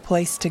was no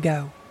place to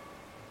go.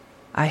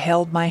 I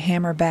held my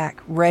hammer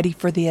back, ready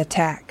for the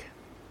attack.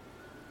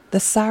 The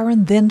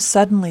Siren then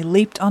suddenly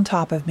leaped on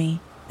top of me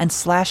and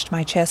slashed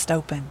my chest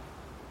open.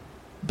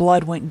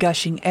 Blood went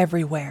gushing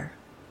everywhere.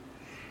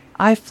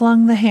 I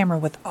flung the hammer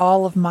with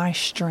all of my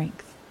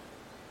strength,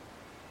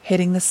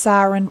 hitting the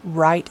Siren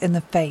right in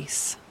the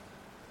face,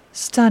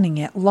 stunning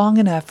it long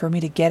enough for me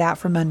to get out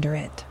from under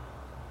it.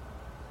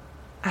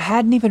 I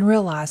hadn't even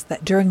realized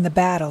that during the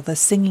battle the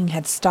singing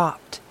had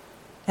stopped,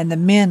 and the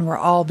men were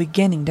all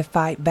beginning to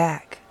fight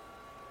back.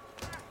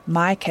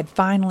 Mike had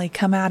finally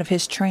come out of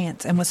his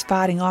trance and was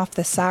fighting off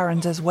the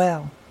Sirens as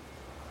well.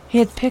 He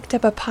had picked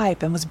up a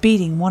pipe and was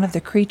beating one of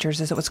the creatures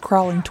as it was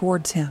crawling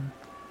towards him.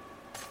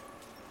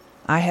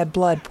 I had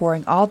blood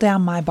pouring all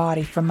down my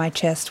body from my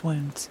chest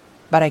wounds,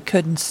 but I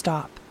couldn't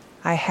stop.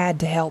 I had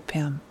to help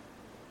him.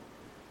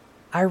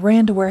 I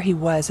ran to where he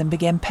was and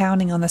began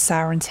pounding on the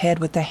Siren's head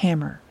with the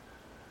hammer,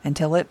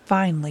 until it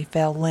finally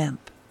fell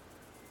limp.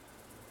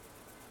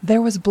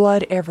 There was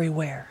blood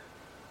everywhere,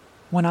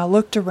 When I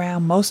looked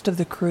around, most of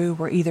the crew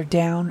were either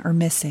down or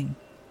missing,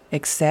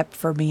 except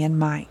for me and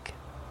Mike.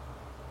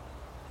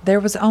 There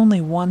was only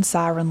one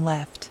siren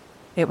left.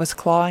 It was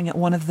clawing at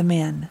one of the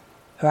men,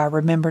 who I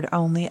remembered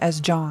only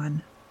as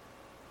John.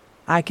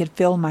 I could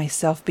feel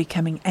myself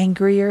becoming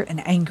angrier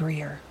and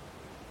angrier.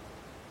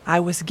 I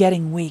was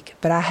getting weak,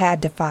 but I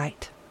had to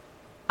fight.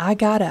 I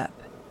got up,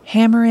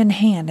 hammer in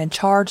hand, and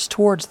charged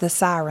towards the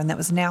siren that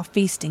was now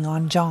feasting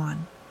on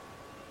John.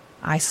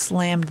 I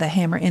slammed the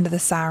hammer into the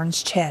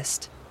siren's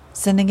chest,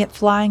 sending it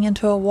flying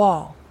into a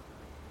wall,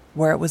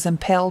 where it was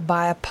impaled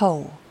by a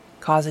pole,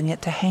 causing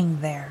it to hang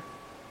there.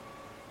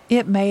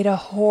 It made a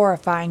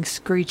horrifying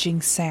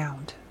screeching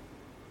sound,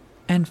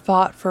 and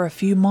fought for a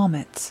few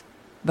moments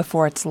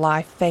before its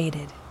life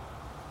faded,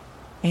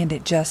 and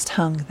it just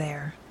hung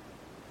there.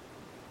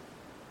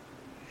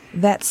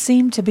 That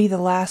seemed to be the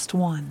last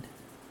one.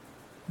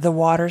 The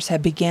waters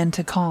had begun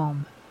to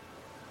calm.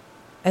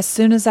 As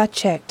soon as I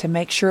checked to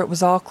make sure it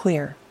was all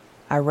clear,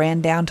 I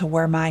ran down to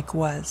where Mike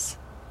was.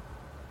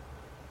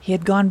 He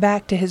had gone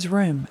back to his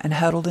room and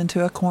huddled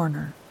into a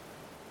corner.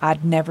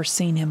 I'd never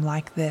seen him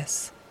like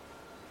this.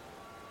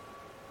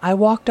 I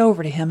walked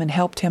over to him and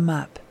helped him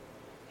up.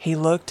 He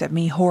looked at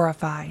me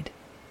horrified.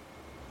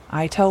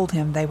 I told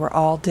him they were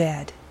all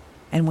dead,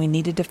 and we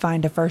needed to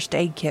find a first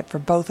aid kit for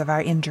both of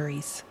our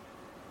injuries.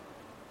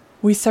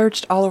 We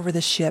searched all over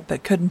the ship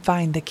but couldn't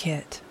find the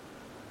kit.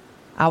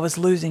 I was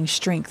losing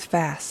strength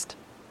fast.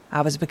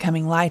 I was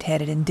becoming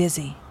lightheaded and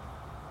dizzy.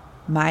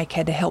 Mike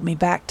had to help me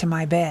back to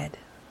my bed.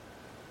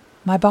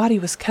 My body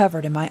was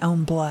covered in my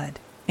own blood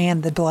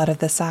and the blood of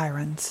the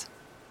sirens.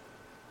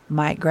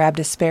 Mike grabbed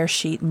a spare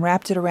sheet and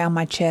wrapped it around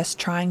my chest,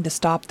 trying to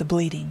stop the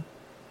bleeding.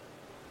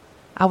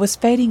 I was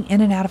fading in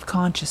and out of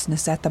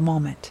consciousness at the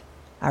moment.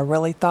 I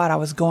really thought I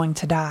was going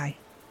to die.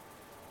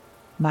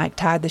 Mike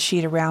tied the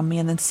sheet around me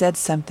and then said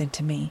something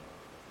to me,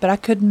 but I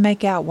couldn't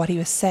make out what he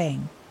was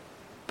saying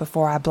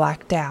before I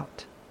blacked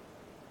out.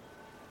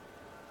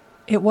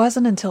 It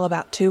wasn't until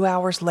about 2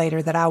 hours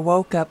later that I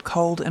woke up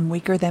cold and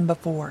weaker than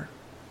before.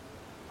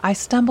 I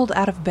stumbled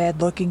out of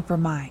bed looking for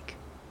Mike.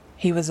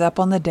 He was up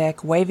on the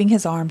deck waving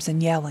his arms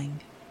and yelling.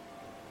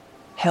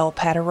 Help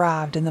had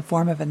arrived in the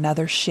form of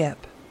another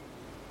ship.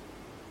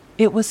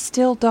 It was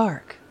still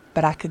dark,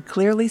 but I could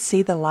clearly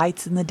see the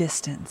lights in the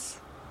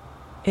distance.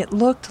 It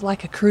looked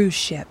like a cruise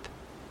ship.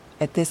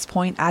 At this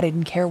point, I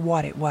didn't care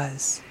what it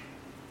was.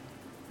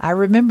 I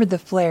remembered the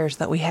flares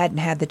that we hadn't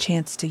had the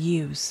chance to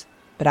use,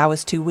 but I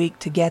was too weak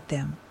to get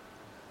them.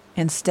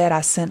 Instead,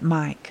 I sent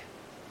Mike.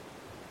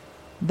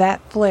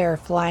 That flare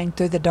flying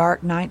through the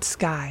dark night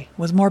sky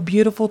was more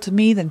beautiful to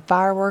me than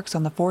fireworks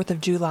on the 4th of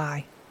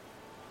July.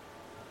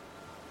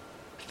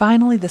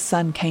 Finally, the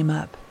sun came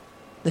up.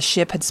 The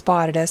ship had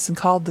spotted us and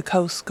called the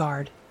Coast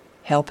Guard.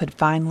 Help had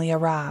finally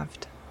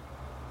arrived.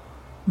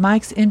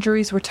 Mike's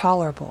injuries were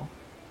tolerable,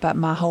 but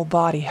my whole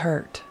body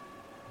hurt,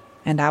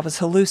 and I was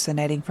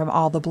hallucinating from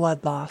all the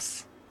blood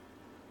loss.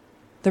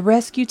 The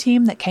rescue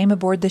team that came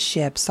aboard the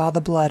ship saw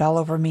the blood all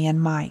over me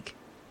and Mike,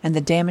 and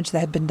the damage that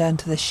had been done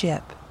to the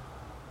ship.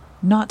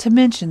 Not to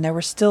mention there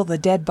were still the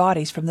dead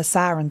bodies from the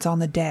sirens on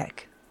the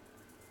deck.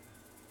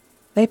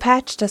 They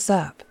patched us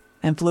up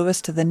and flew us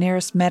to the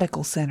nearest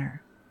medical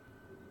center.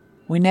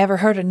 We never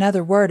heard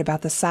another word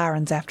about the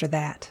sirens after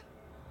that.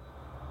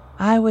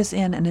 I was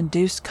in an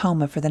induced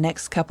coma for the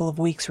next couple of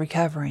weeks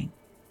recovering.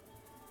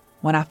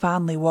 When I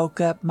finally woke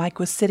up, Mike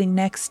was sitting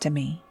next to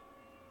me.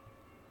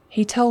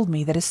 He told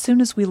me that as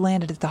soon as we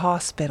landed at the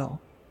hospital,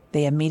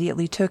 they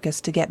immediately took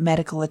us to get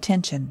medical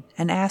attention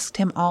and asked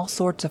him all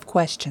sorts of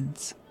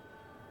questions.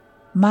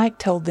 Mike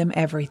told them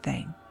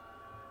everything.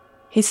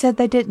 He said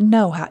they didn't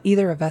know how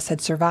either of us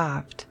had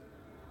survived.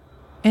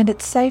 And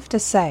it's safe to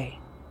say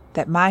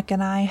that Mike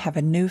and I have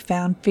a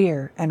newfound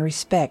fear and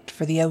respect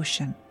for the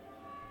ocean.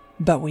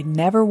 But we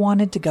never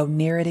wanted to go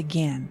near it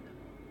again.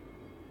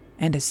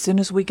 And as soon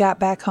as we got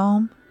back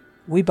home,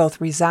 we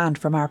both resigned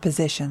from our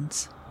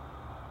positions.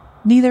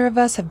 Neither of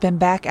us have been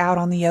back out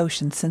on the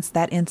ocean since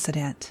that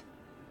incident,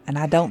 and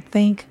I don't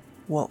think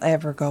we'll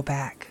ever go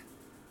back.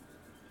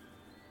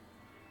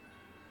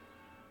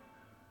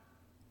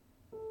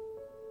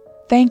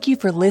 Thank you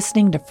for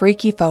listening to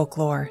Freaky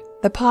Folklore,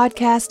 the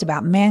podcast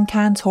about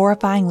mankind's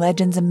horrifying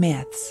legends and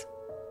myths.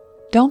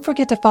 Don't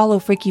forget to follow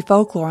Freaky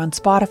Folklore on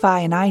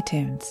Spotify and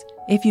iTunes.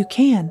 If you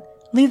can,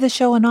 leave the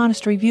show an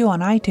honest review on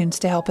iTunes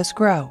to help us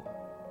grow.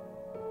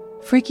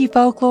 Freaky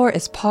Folklore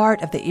is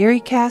part of the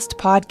EerieCast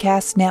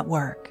Podcast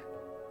Network,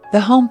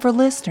 the home for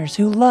listeners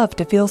who love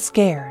to feel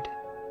scared.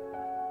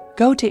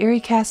 Go to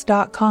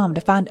EerieCast.com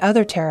to find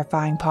other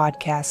terrifying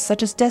podcasts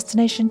such as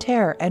Destination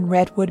Terror and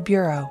Redwood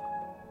Bureau.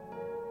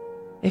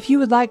 If you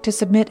would like to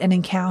submit an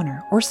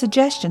encounter or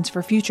suggestions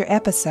for future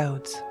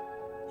episodes,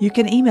 you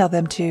can email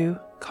them to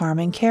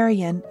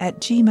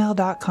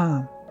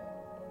carmancarrion@gmail.com.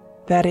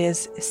 That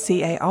is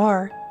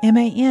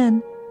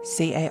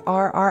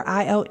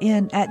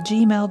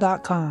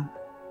carmancarrion@gmail.com.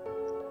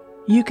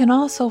 You can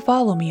also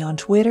follow me on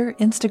Twitter,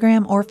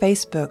 Instagram, or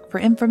Facebook for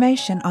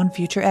information on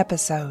future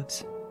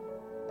episodes.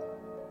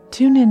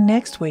 Tune in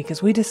next week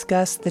as we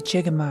discuss the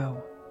Chigamo,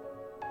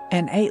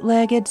 an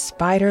 8-legged,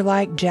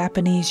 spider-like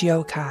Japanese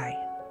yokai.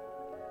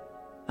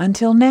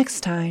 Until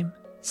next time,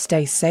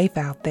 stay safe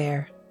out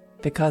there,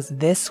 because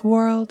this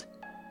world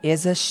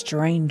is a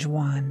strange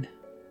one.